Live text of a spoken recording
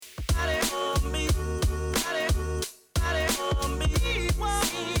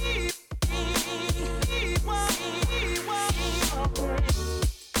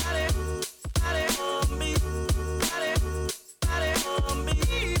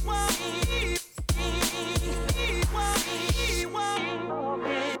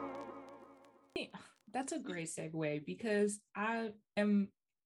that's a great segue because I am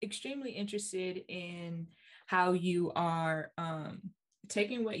extremely interested in how you are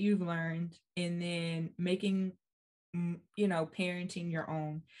taking what you've learned and then making, parenting your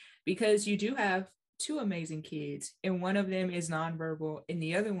own, because you do have two amazing kids, and one of them is nonverbal, and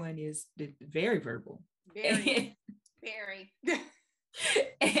the other one is very verbal. Very, very.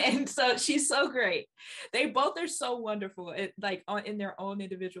 And so she's so great. They both are so wonderful, in their own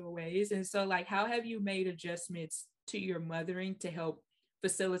individual ways. And so, like, how have you made adjustments to your mothering to help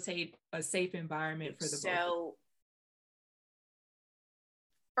facilitate a safe environment for the both of them? So,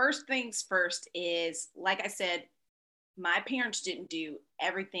 first things first is, like I said, my parents didn't do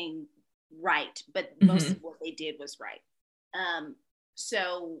everything right, but most of what they did was right.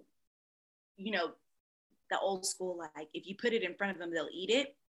 So, you know, the old school, like if you put it in front of them, they'll eat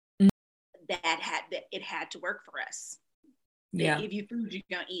it. It had to work for us. Yeah. If you food, you're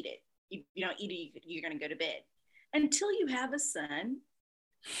gonna eat it. If you don't eat it, you're gonna go to bed. Until you have a son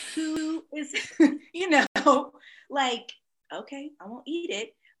who is, like, okay, I won't eat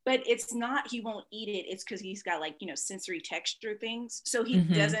it. But it's not he won't eat it. It's because he's got sensory texture things. So he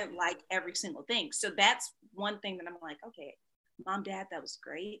doesn't like every single thing. So that's one thing that I'm like, okay, mom, dad, that was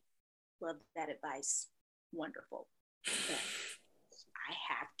great. Love that advice. Wonderful. But I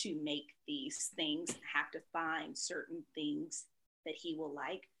have to make these things, have to find certain things that he will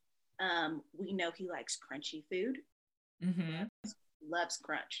like. We know he likes crunchy food. Loves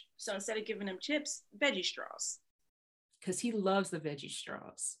crunch. So instead of giving him chips, veggie straws. Because he loves the veggie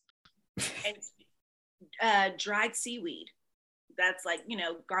straws. And dried seaweed. That's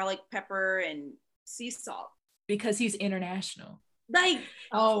garlic, pepper, and sea salt. Because he's international. Like,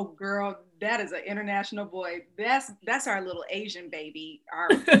 oh girl, that is an international boy. That's our little Asian baby. Our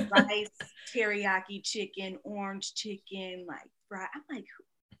rice, teriyaki chicken, orange chicken, like fried. I'm like,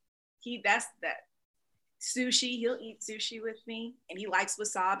 that's that. Sushi, he'll eat sushi with me, and he likes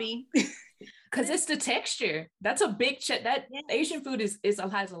wasabi. Because it's the texture. That's a big check. That Asian food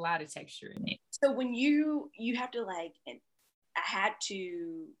has a lot of texture in it. So when you have to and I had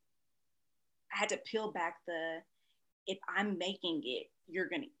to peel back if I'm making it, you're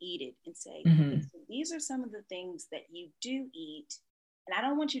gonna eat it, and say, okay, so these are some of the things that you do eat, and I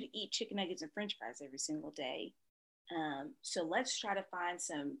don't want you to eat chicken nuggets and French fries every single day. So let's try to find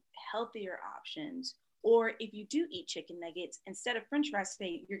some healthier options. Or if you do eat chicken nuggets, instead of French fries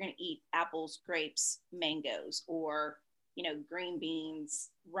today, you're going to eat apples, grapes, mangoes, or, green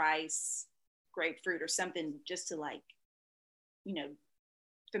beans, rice, grapefruit, or something, just to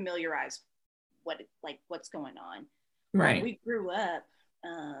familiarize what's going on. Right. When we grew up,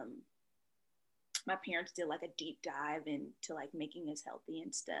 my parents did a deep dive into making us healthy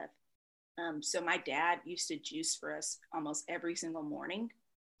and stuff. So my dad used to juice for us almost every single morning.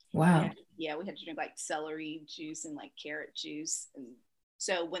 Wow. Yeah, we had to drink celery juice and carrot juice. And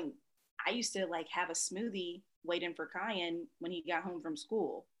so when I used to have a smoothie waiting for Kyan when he got home from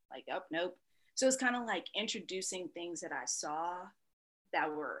school, oh, nope. So it's kind of introducing things that I saw that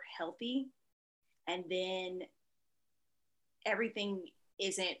were healthy. And then everything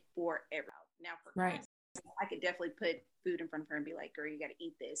isn't for everyone. Now for right. I could definitely put food in front of her and be like, girl, you got to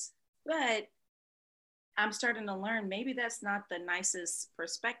eat this. But I'm starting to learn maybe that's not the nicest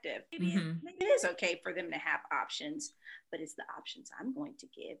perspective. Maybe it is okay for them to have options, but it's the options I'm going to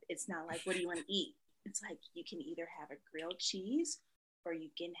give. It's not what do you want to eat? It's you can either have a grilled cheese or you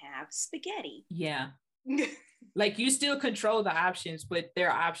can have spaghetti. Yeah. You still control the options, but there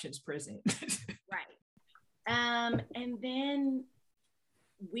are options present. Right. And then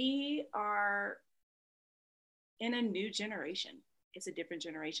we are in a new generation. It's a different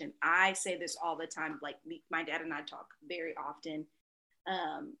generation. I say this all the time. My dad and I talk very often.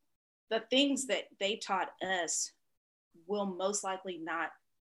 The things that they taught us will most likely not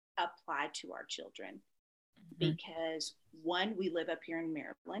apply to our children because one, we live up here in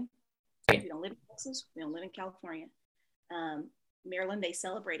Maryland. We don't live in Texas. We don't live in California. Maryland, they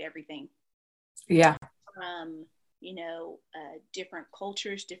celebrate everything. Yeah. From, different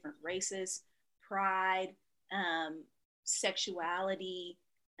cultures, different races, pride, sexuality,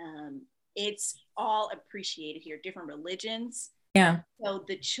 it's all appreciated here. Different religions. Yeah. So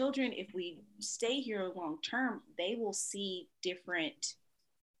the children, if we stay here long term, they will see different.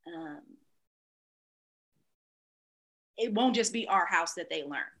 It won't just be our house that they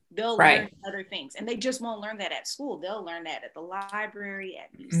learn. They'll learn other things, and they just won't learn that at school. They'll learn that at the library,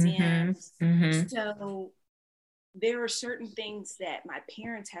 at museums. So there are certain things that my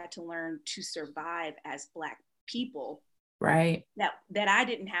parents had to learn to survive as Black people. Right. That I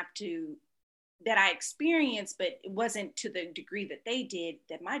didn't have to, that I experienced, but it wasn't to the degree that they did,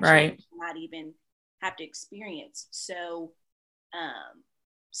 that my children not even have to experience. So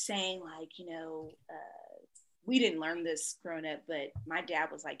saying like, we didn't learn this growing up, but my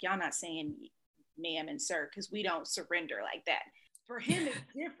dad was like, y'all not saying ma'am and sir, because we don't surrender like that. For him, it's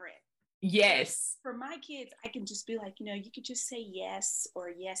different. Yes. For my kids, I can just be like, you could just say yes or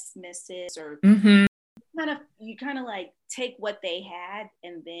yes, Mrs. or you kind of like take what they had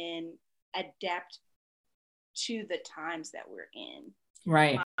and then adapt to the times that we're in.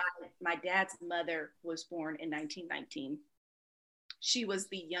 Right. My dad's mother was born in 1919. She was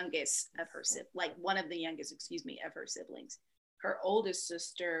the youngest of her one of the youngest, of her siblings. Her oldest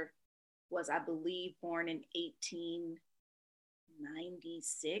sister was, I believe, born in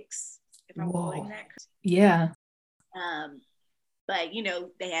 1896, if I'm quoting that correctly. Yeah. But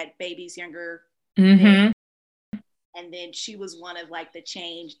they had babies younger. Mm-hmm. And then she was one of like the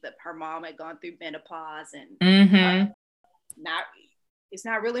change that her mom had gone through menopause and it's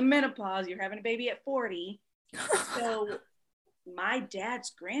not really menopause. You're having a baby at 40. So my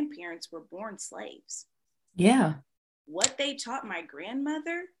dad's grandparents were born slaves. Yeah. What they taught my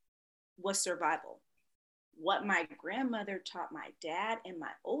grandmother was survival. What my grandmother taught my dad and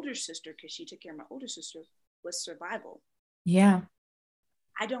my older sister, because she took care of my older sister, was survival. Yeah.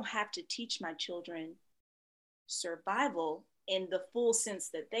 I don't have to teach my children survival in the full sense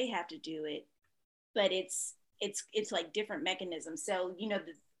that they have to do it, but it's like different mechanisms. So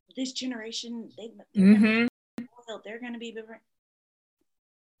this generation, they're going to be different.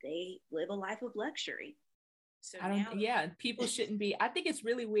 They live a life of luxury. So people shouldn't be. I think it's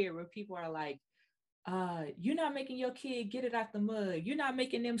really weird when people are like, you're not making your kid get it out the mud, you're not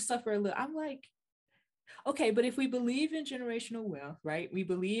making them suffer a little. I'm like, okay, but if we believe in generational wealth, right, we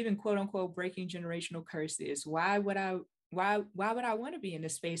believe in quote unquote breaking generational curses, why would I want to be in a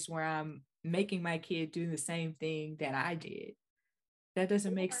space where I'm making my kid do the same thing that I did? That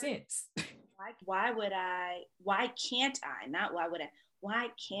doesn't make sense. Why can't I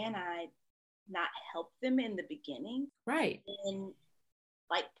not help them in the beginning? Right. And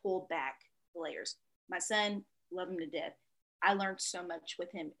like pull back the layers. My son, love him to death. I learned so much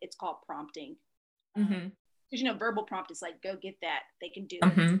with him. It's called prompting. Because verbal prompt is like, go get that. They can do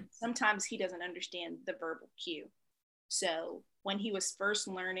it. Sometimes he doesn't understand the verbal cue. So when he was first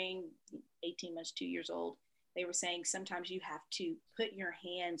learning, 18 months, 2 years old, they were saying sometimes you have to put your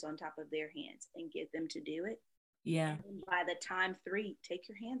hands on top of their hands and get them to do it. Yeah. And by the time 3, take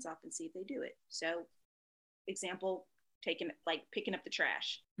your hands off and see if they do it. So, example, picking up the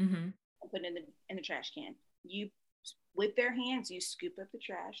trash, and putting it in the trash can. You, with their hands, you scoop up the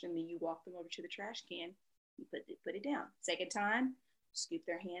trash and then you walk them over to the trash can. You put it down. Second time, scoop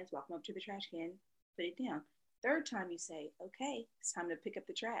their hands, walk them up to the trash can, put it down. Third time, you say, okay, it's time to pick up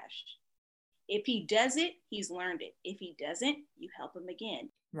the trash. If he does it, he's learned it. If he doesn't, you help him again.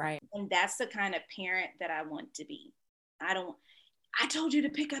 Right. And that's the kind of parent that I want to be. I told you to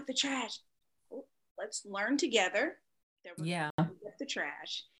pick up the trash. Well, let's learn together that we're going to pick up the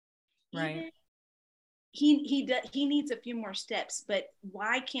trash. Right. He needs a few more steps, but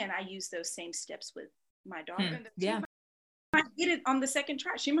why can't I use those same steps with my daughter? Yeah. She might get it on the second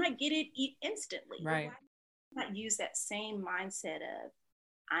try. She might get it instantly. Right. Why not use that same mindset of,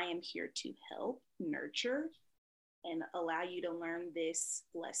 I am here to help, nurture, and allow you to learn this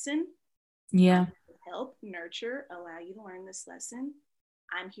lesson. Yeah. Help, nurture, allow you to learn this lesson.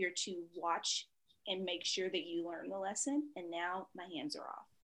 I'm here to watch and make sure that you learn the lesson. And now my hands are off.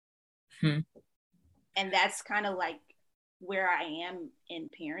 And that's kind of like where I am in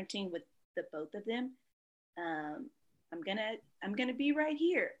parenting with the both of them. I'm gonna be right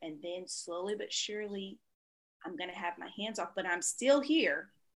here, and then slowly but surely, I'm gonna have my hands off. But I'm still here.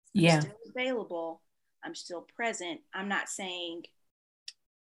 I'm still available. I'm still present. I'm not saying,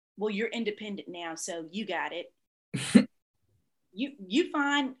 well, you're independent now, so you got it. You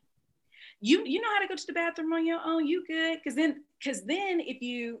fine. You know how to go to the bathroom on your own. You good? Because then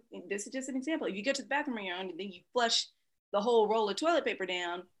this is just an example. If you go to the bathroom on your own and then you flush the whole roll of toilet paper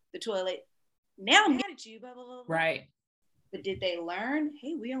down the toilet, now I'm mad at you. Blah blah blah. Right. But did they learn?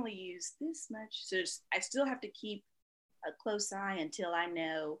 Hey, we only use this much, so I still have to keep a close eye until I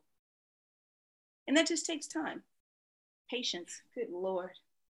know. And that just takes time. Patience. Good Lord.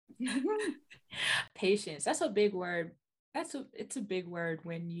 Patience. That's a big word. It's a big word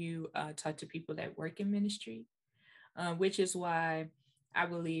when you talk to people that work in ministry, which is why I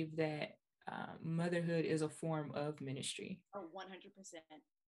believe that motherhood is a form of ministry. Oh, 100%.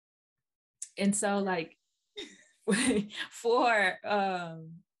 And so like for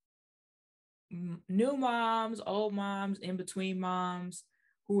new moms, old moms, in between moms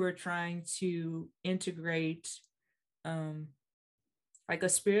who are trying to integrate like a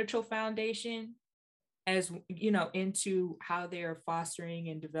spiritual foundation as you know, into how they're fostering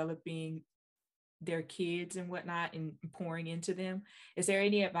and developing their kids and whatnot and pouring into them. Is there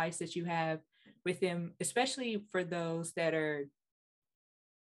any advice that you have with them, especially for those that are,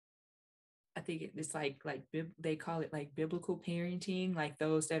 I think it's they call it like biblical parenting, like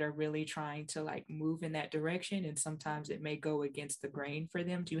those that are really trying to like move in that direction, and sometimes it may go against the grain for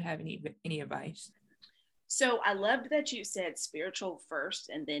them. Do you have any advice? So I loved that you said spiritual first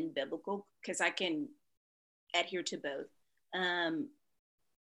and then biblical, because I can adhere to both.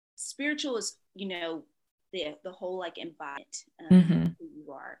 Spiritual is, the whole like embodiment who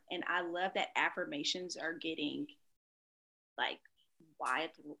you are. And I love that affirmations are getting like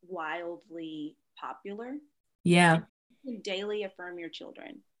wildly popular. Yeah. You can daily affirm your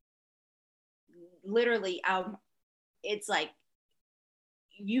children. Literally, it's like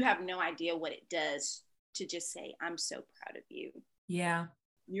you have no idea what it does to just say, I'm so proud of you. Yeah.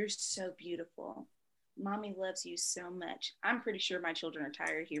 You're so beautiful. Mommy loves you so much. I'm pretty sure my children are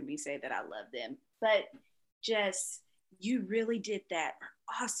tired of hearing me say that I love them, but just, you really did that.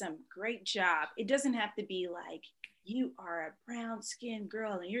 Awesome. Great job. It doesn't have to be like, you are a brown skinned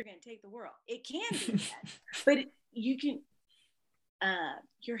girl and you're going to take the world. It can be that, but you can,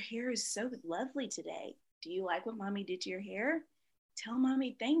 your hair is so lovely today. Do you like what mommy did to your hair? Tell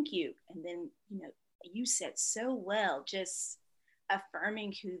mommy thank you. And then, you said so well. Just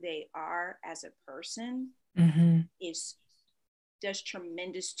affirming who they are as a person does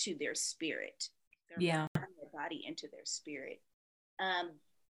tremendous to their spirit. Their body into their spirit.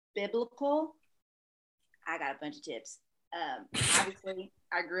 Biblical, I got a bunch of tips. Obviously,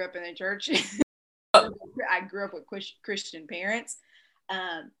 I grew up in the church. I grew up with Christian parents.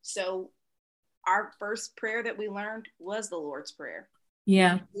 So our first prayer that we learned was the Lord's Prayer.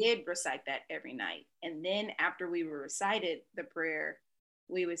 Yeah. We did recite that every night. And then after we recited the prayer,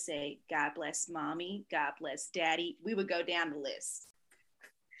 we would say, God bless mommy, God bless daddy. We would go down the list.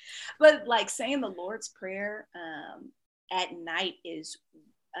 But like saying the Lord's Prayer at night is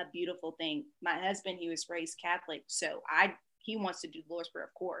a beautiful thing. My husband, he was raised Catholic, so he wants to do the Lord's Prayer,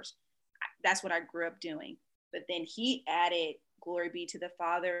 of course. That's what I grew up doing. But then he added, glory be to the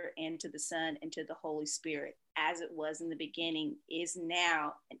Father and to the Son and to the Holy Spirit, as it was in the beginning, is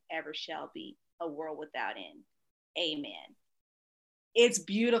now, and ever shall be, a world without end. Amen. It's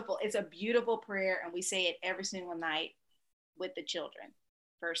beautiful. It's a beautiful prayer, and we say it every single night with the children.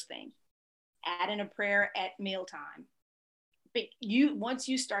 First thing, add in a prayer at mealtime. But once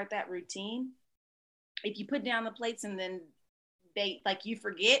you start that routine, if you put down the plates and then you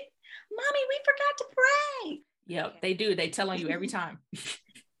forget, mommy, we forgot to pray. Yep, okay. They do. They tell on you every time.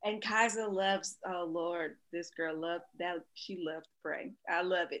 And Kaiser loves, oh Lord, this girl loved that. She loves to pray. I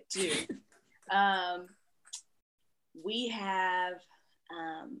love it too. We have,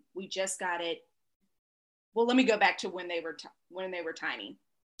 we just got it. Well, let me go back to when they were tiny.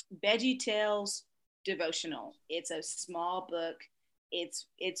 Veggie Tales devotional. It's a small book. It's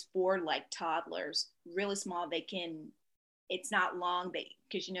for like toddlers, really small. It's not long,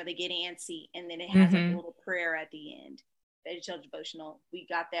 because they get antsy, and then it has a little prayer at the end. Veggie Tales devotional. We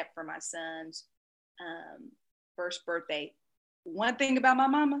got that for my son's first birthday. One thing about my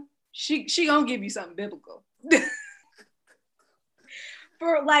mama, she gonna give you something biblical.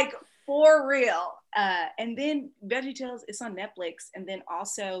 For real. And then Veggie Tales, it's on Netflix, and then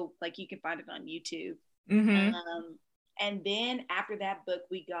also like you can find it on YouTube. And then after that book,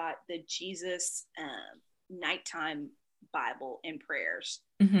 we got the Jesus nighttime Bible and prayers.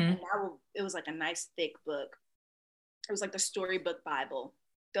 And it was like a nice thick book. It was like the storybook Bible.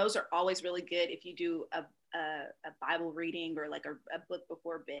 Those are always really good if you do a Bible reading or like a book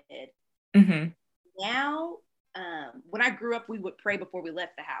before bed. Now, when I grew up, we would pray before we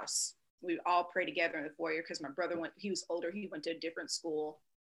left the house. We would all pray together in the foyer, because my brother he was older, he went to a different school.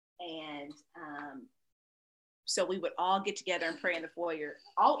 And so we would all get together and pray in the foyer.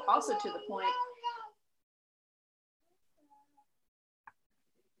 Also to the point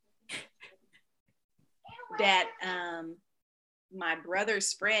that my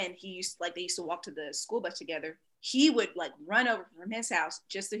brother's friend, they used to walk to the school bus together. He would like run over from his house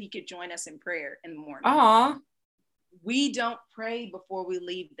just so he could join us in prayer in the morning. Aww. We don't pray before we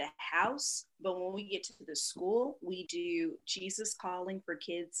leave the house, but when we get to the school, we do Jesus calling for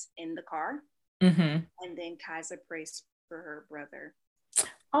kids in the car. And then Kaisa prays for her brother.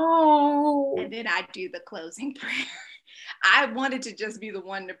 Oh. And then I do the closing prayer. I wanted to just be the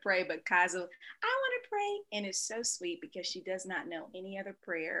one to pray, but Kaisa, I want to pray. And it's so sweet because she does not know any other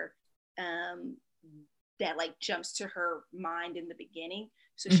prayer that like jumps to her mind in the beginning.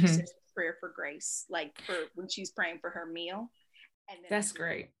 So she says a prayer for grace, like for when she's praying for her meal. And then that's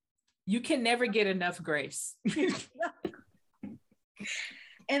great. You can never get enough grace.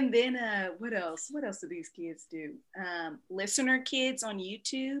 And then what else? What else do these kids do? Listener kids on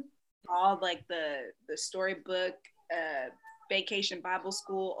YouTube, all like the storybook, vacation Bible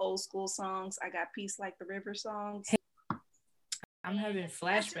school, old school songs. I got Peace Like the River songs. I'm having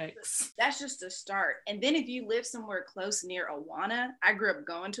flashbacks. That's just a start. And then if you live somewhere close near Awana, I grew up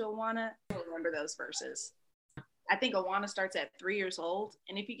going to Awana. I remember those verses. I think Awana starts at 3 years old.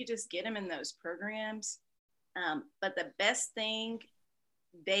 And if you could just get them in those programs. But the best thing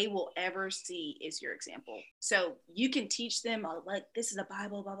they will ever see is your example. So you can teach them, oh, like, this is a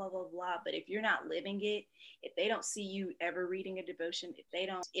Bible, blah, blah, blah, blah. But if you're not living it, if they don't see you ever reading a devotion,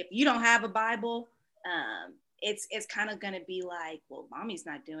 if you don't have a Bible, it's kind of going to be like, well, mommy's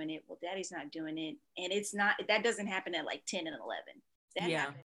not doing it. Well, daddy's not doing it. And it's not, that doesn't happen at like 10 and 11. That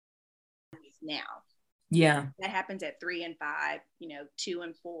happens now. Yeah. That happens at 3 and 5, 2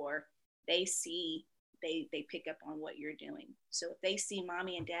 and 4. They see, they pick up on what you're doing. So if they see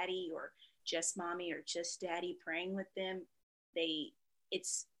mommy and daddy or just mommy or just daddy praying with them, they're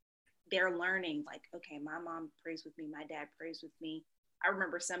learning like, okay, my mom prays with me, my dad prays with me. I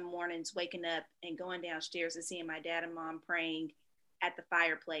remember some mornings waking up and going downstairs and seeing my dad and mom praying at the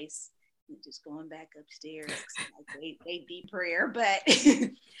fireplace and just going back upstairs. Like they deep prayer, but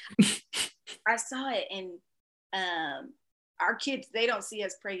I saw it. And our kids, they don't see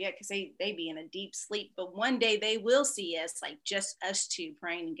us pray yet because they be in a deep sleep, but one day they will see us, like just us two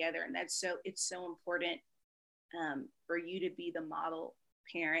praying together. And it's so important for you to be the model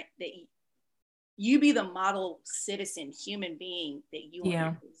parent, that you be the model citizen, human being that you want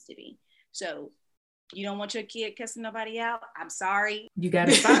your kids to be. So you don't want your kid cussing nobody out. I'm sorry. You got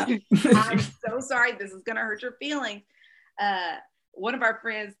to stop. I'm so sorry. This is going to hurt your feelings. One of our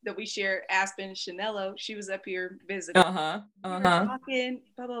friends that we share, Aspen Chanello, she was up here visiting. We were talking,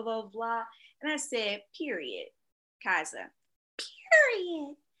 blah, blah, blah, blah. And I said, period, Kaisa,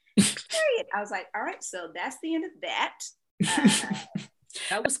 period. I was like, all right, so that's the end of that.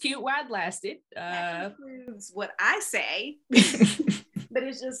 That was cute while it lasted. That includes what I say, but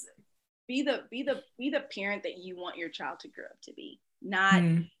it's just be the parent that you want your child to grow up to be, not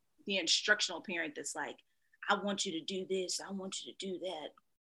the instructional parent that's like, I want you to do this, I want you to do that,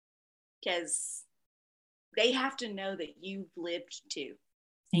 because they have to know that you've lived too,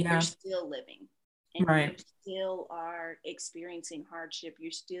 and you're still living, and you still are experiencing hardship, you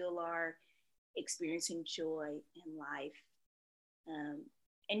still are experiencing joy in life.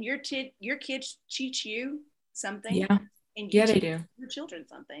 And your kids teach you something, and you teach your children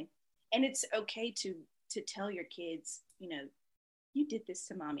something, and it's okay to tell your kids, you did this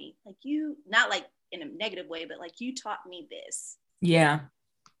to mommy, like, you, not like in a negative way, but like, you taught me this.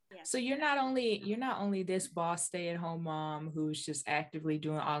 So you're not only this boss stay-at-home mom who's just actively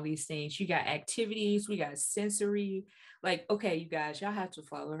doing all these things. You got activities, we got sensory. Like, okay, you guys, y'all have to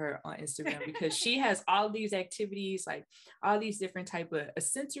follow her on Instagram because she has all these activities, like all these different type of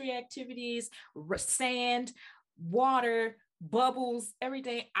sensory activities, sand, water, bubbles,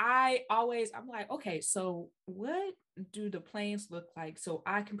 everything. I'm like, okay, so what do the planes look like so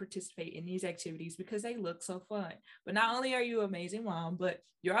I can participate in these activities because they look so fun? But not only are you an amazing mom, but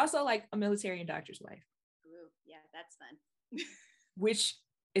you're also like a military and doctor's wife. Ooh, yeah, that's fun. Which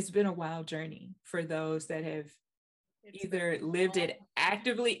it's been a wild journey for those that have either lived it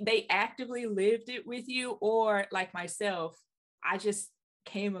actively, they actively lived it with you, or like myself, I just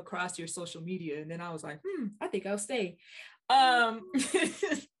came across your social media and then I was like, I think I'll stay. How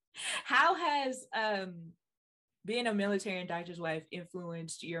has being a military and doctor's wife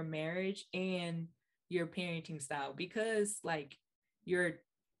influenced your marriage and your parenting style? Because like your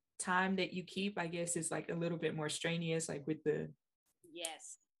time that you keep, I guess, is like a little bit more strenuous, like with the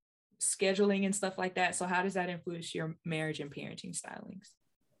scheduling and stuff like that. So how does that influence your marriage and parenting stylings?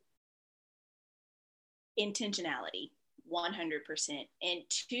 Intentionality, 100%. In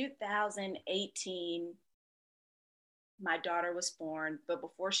 2018, my daughter was born, but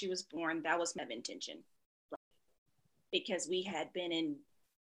before she was born, that was my intention. Because we had been in,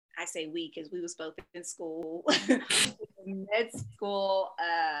 I say we, because we was both in school, med school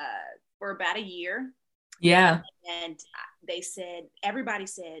for about a year. Yeah. And everybody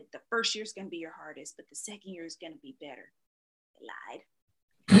said, the first year is going to be your hardest, but the second year is going to be better. They lied.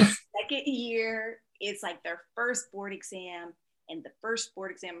 Second year, it's like their first board exam. And the first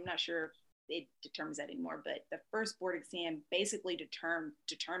board exam, I'm not sure if it determines that anymore, but the first board exam basically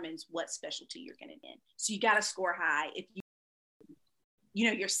determines what specialty you're going to be in. So you got to score high. If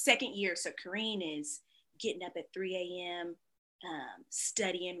your second year, so Kareen is getting up at 3 a.m.,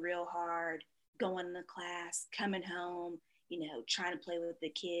 studying real hard, going to class, coming home, trying to play with the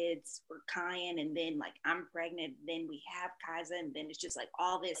kids. We're Kyan, and then like I'm pregnant, then we have Kaiser, and then it's just like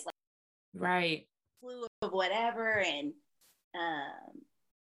all this like right flu of whatever. And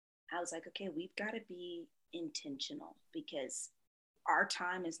I was like, okay, we've got to be intentional because our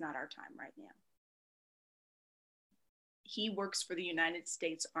time is not our time right now. He works for the United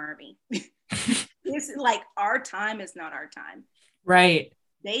States Army. It's like our time is not our time. Right.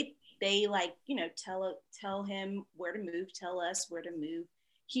 They like, tell him where to move, tell us where to move.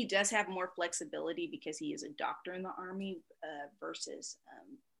 He does have more flexibility because he is a doctor in the Army versus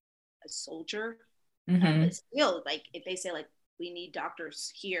a soldier. But still, like if they say like we need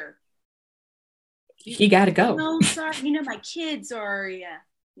doctors here, he got to go. No, sorry, my kids are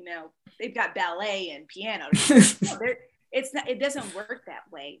they've got ballet and piano. It doesn't work that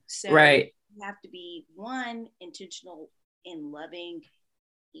way. So right. You have to be intentional in loving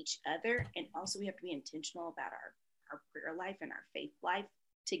each other, and also we have to be intentional about our prayer life and our faith life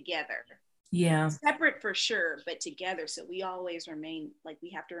together. Yeah. Separate for sure, but together. So we always remain like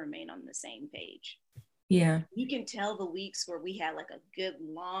we have to remain on the same page. Yeah. You can tell the weeks where we had like a good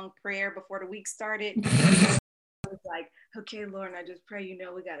long prayer before the week started. Like, okay, Lord, I just pray,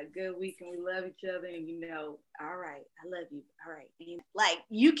 we got a good week and we love each other, and all right, I love you. All right. And like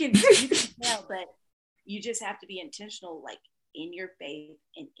you can tell, but you just have to be intentional, like in your faith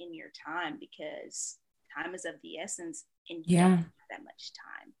and in your time, because time is of the essence and you don't have that much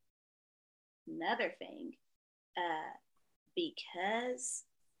time. Another thing, because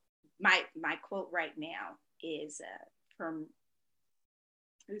my quote right now is from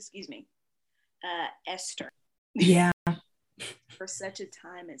Esther. Yeah. For such a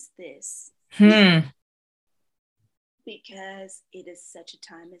time as this. Because it is such a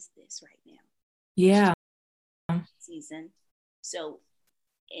time as this right now. Yeah. Season. So,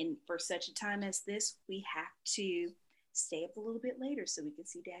 and for such a time as this, we have to stay up a little bit later so we can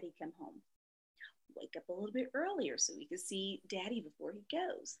see Daddy come home. Wake up a little bit earlier so we can see Daddy before he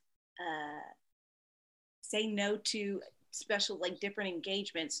goes. Say no to special, like different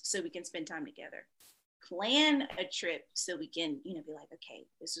engagements so we can spend time together. Plan a trip so we can, be like, okay,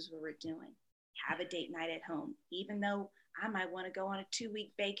 this is what we're doing. Have a date night at home, even though I might want to go on a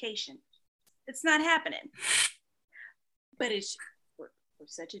 2-week vacation. It's not happening. But it's for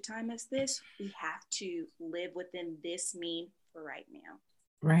such a time as this, we have to live within this mean for right now.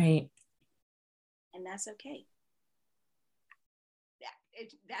 Right. And that's okay.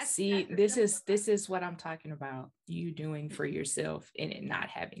 This is what I'm talking about. You doing for yourself and it not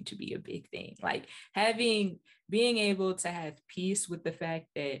having to be a big thing. Like being able to have peace with the fact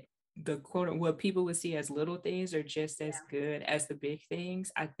that the quote what people would see as little things are just as good as the big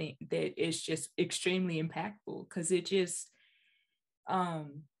things. I think that it's just extremely impactful because it just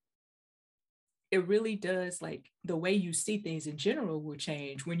it really does, like the way you see things in general will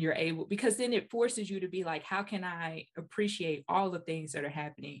change when you're able, because then it forces you to be like, how can I appreciate all the things that are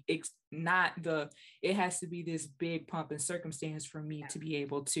happening? It's not it has to be this big pump and circumstance for me to be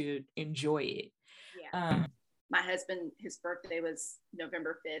able to enjoy it. My husband, his birthday was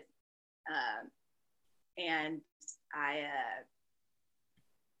November 5th. And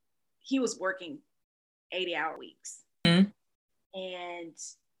he was working 80-hour weeks. And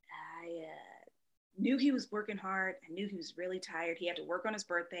I knew he was working hard. I knew he was really tired. He had to work on his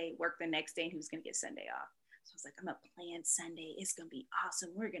birthday, work the next day, and he was going to get Sunday off. So I was like, I'm going to plan Sunday. It's going to be awesome.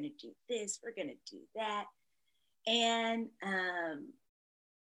 We're going to do this. We're going to do that. And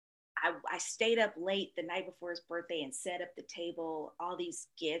I stayed up late the night before his birthday and set up the table, all these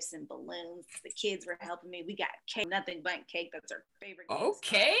gifts and balloons. The kids were helping me. We got cake, nothing but cake. That's our favorite.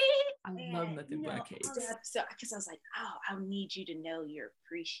 Okay. I love nothing but cake. So, because I was like, I need you to know you're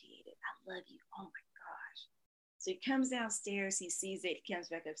appreciated. I love you. Oh my gosh. So he comes downstairs. He sees it. He comes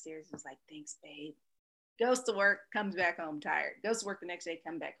back upstairs. He's like, thanks, babe. Goes to work, comes back home tired. Goes to work the next day,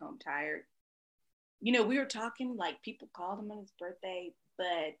 come back home tired. We were talking, like people called him on his birthday,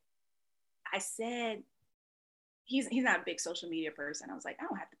 but I said, he's not a big social media person. I was like, I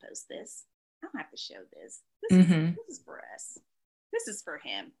don't have to post this. I don't have to show this. This is for us. This is for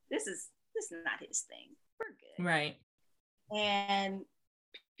him. This is not his thing. We're good. Right. And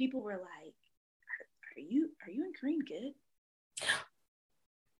people were like, are you and Kareem good?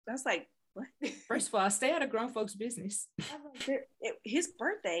 I was like, what? First of all, stay out of grown folks' business. His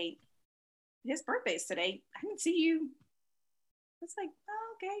birthday's today. I didn't see you. It's like,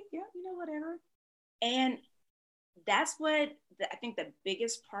 oh, okay, yeah, whatever. And that's what I think the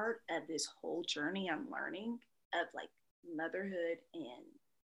biggest part of this whole journey I'm learning of like motherhood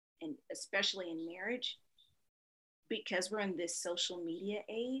and especially in marriage, because we're in this social media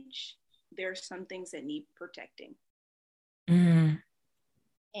age, there are some things that need protecting.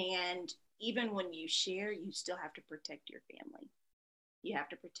 And even when you share, you still have to protect your family. You have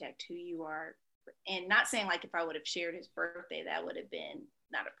to protect who you are. And not saying like if I would have shared his birthday, that would have been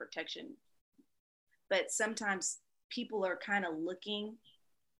not a protection. But sometimes people are kind of looking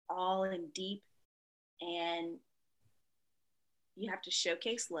all in deep, and you have to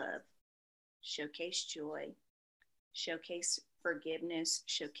showcase love, showcase joy, showcase forgiveness,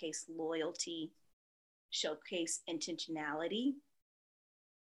 showcase loyalty, showcase intentionality,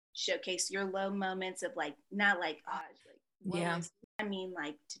 showcase your low moments of like, not like, oh, like, yeah. I mean,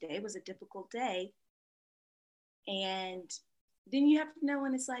 like today was a difficult day. And then you have to know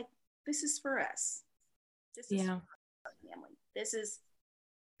when it's like, this is for us. This is for our family. This is,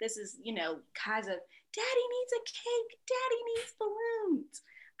 Kai's daddy needs a cake. Daddy needs balloons.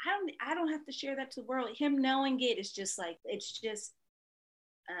 I don't have to share that to the world. Him knowing it is just like, it's just,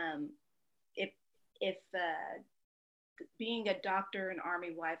 if being a doctor and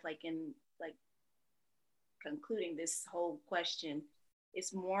army wife, like in like concluding this whole question,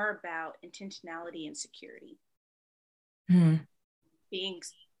 it's more about intentionality and security. Being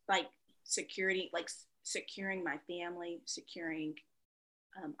like security, like securing my family, securing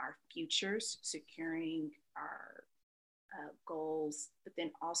our futures, securing our goals, but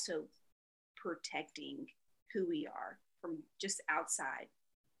then also protecting who we are from just outside.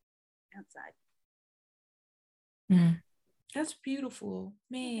 That's beautiful,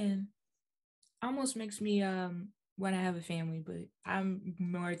 man. Almost makes me want to have a family, but I'm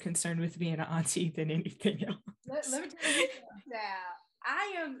more concerned with being an auntie than anything else. Let me tell you that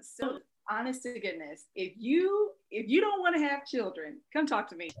I am so honest to goodness. If you don't want to have children, come talk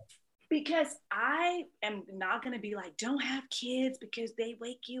to me, because I am not going to be like, don't have kids because they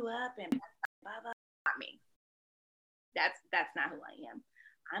wake you up and blah blah. Not me. That's not who I am.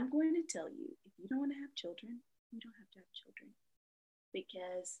 I'm going to tell you, if you don't want to have children, you don't have to have children,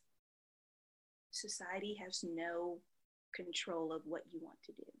 because society has no control of what you want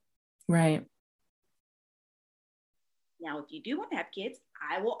to do. Right. Now, if you do want to have kids,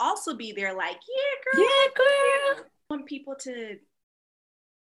 I will also be there like, yeah, girl. I want people to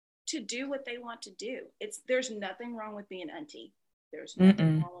do what they want to do. There's nothing wrong with being auntie. There's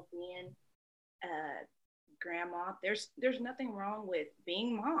nothing wrong with being grandma. There's nothing wrong with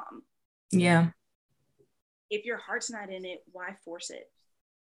being mom. Yeah. If your heart's not in it, why force it?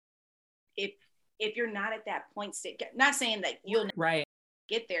 If you're not at that point state, not saying that you'll never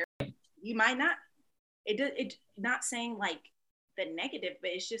get there, you might not. It not saying like the negative,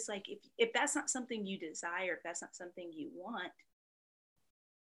 but it's just like if that's not something you desire, if that's not something you want,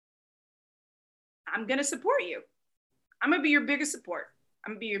 I'm gonna support you. I'm gonna be your biggest support.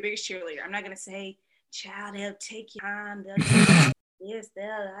 I'm gonna be your biggest cheerleader. I'm not gonna say, child, they'll take your time, they'll do this,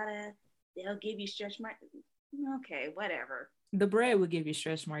 they'll give you stretch marks. Okay, whatever. The bread will give you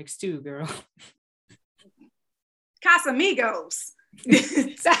stretch marks too, girl. Casamigos.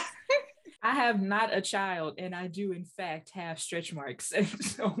 I have not a child, and I do in fact have stretch marks.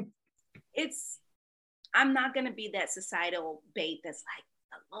 So I'm not gonna be that societal bait that's like,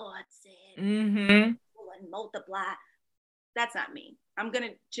 the Lord said, and multiply. That's not me. I'm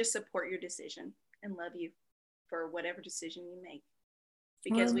gonna just support your decision and love you for whatever decision you make,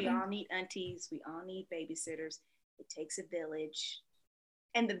 because we all need aunties, we all need babysitters. It takes a village,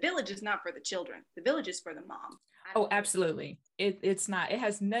 and the village is not for the children. The village is for the mom. Oh, absolutely. It's not.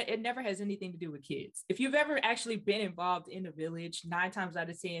 It never has anything to do with kids. If you've ever actually been involved in a village, 9 times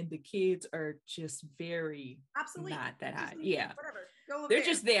out of 10, the kids are just very not that high. Yeah. They're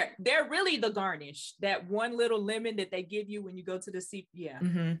just there. They're really the garnish. That one little lemon that they give you when you go to the sea. Yeah.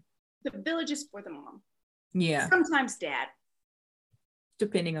 The village is for the mom. Yeah. Sometimes dad.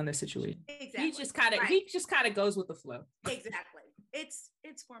 Depending on the situation. Exactly. He just kind of goes with the flow. Exactly. It's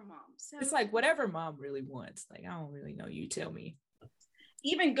for mom. So it's like whatever mom really wants. Like, I don't really know. You tell me.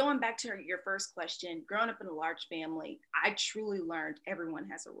 Even going back to your first question, growing up in a large family, I truly learned everyone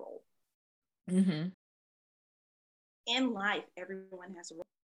has a role. In life, everyone has a role.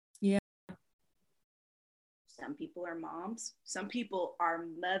 Yeah. Some people are moms. Some people are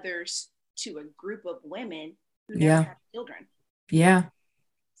mothers to a group of women who never have children. Yeah.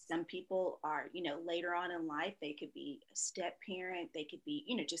 Some people are, later on in life, they could be a step parent. They could be,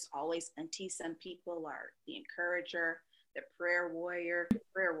 just always auntie. Some people are the encourager, the prayer warrior.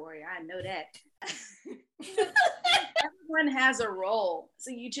 I know that. Everyone has a role. So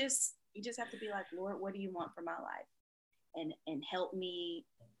you just have to be like, Lord, what do you want for my life? And help me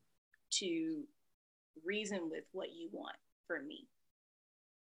to reason with what you want for me.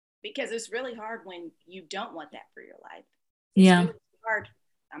 Because it's really hard when you don't want that for your life. It's really hard.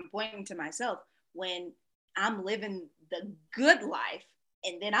 I'm pointing to myself when I'm living the good life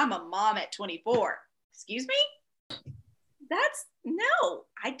and then I'm a mom at 24. Excuse me? That's no,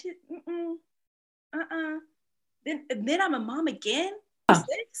 I did. Then I'm a mom again.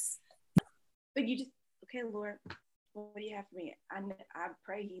 6. But you just, okay, Lord, what do you have for me? I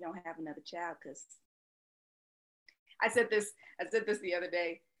pray he don't have another child, because I said this the other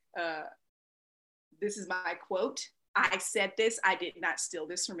day. This is my quote. I said this. I did not steal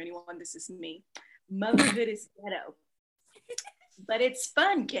this from anyone. This is me. Motherhood is ghetto, but it's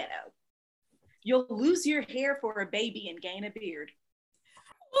fun ghetto. You'll lose your hair for a baby and gain a beard.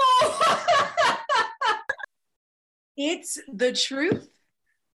 It's the truth,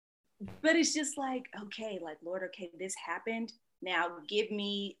 but it's just like, okay, like, Lord, okay, this happened. Now give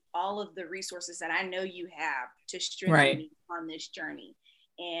me all of the resources that I know you have to strengthen me on this journey.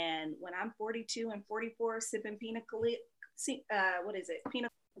 And when I'm 42 and 44, sipping pina colada, what is it? Pina.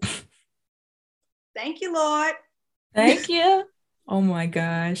 Thank you, Lord. Thank you. Oh my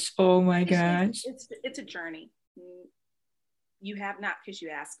gosh. Oh my gosh. It's a journey. You have not because you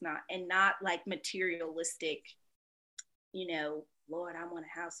ask not, and not like materialistic, Lord, I want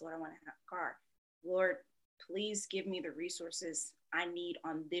a house. Lord, I want a car. Lord, please give me the resources I need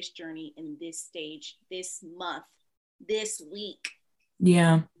on this journey, in this stage, this month, this week.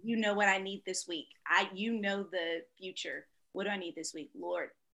 Yeah. You know what I need this week. You know the future. What do I need this week? Lord,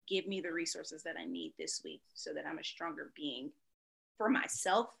 give me the resources that I need this week so that I'm a stronger being for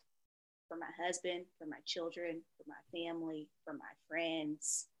myself, for my husband, for my children, for my family, for my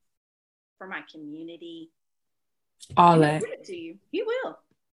friends, for my community. All that. He'll give it to you. He will.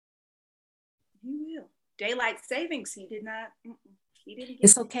 He will. Daylight savings, he did not. He didn't.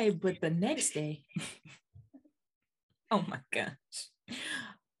 It's okay, but the next day. Oh my gosh.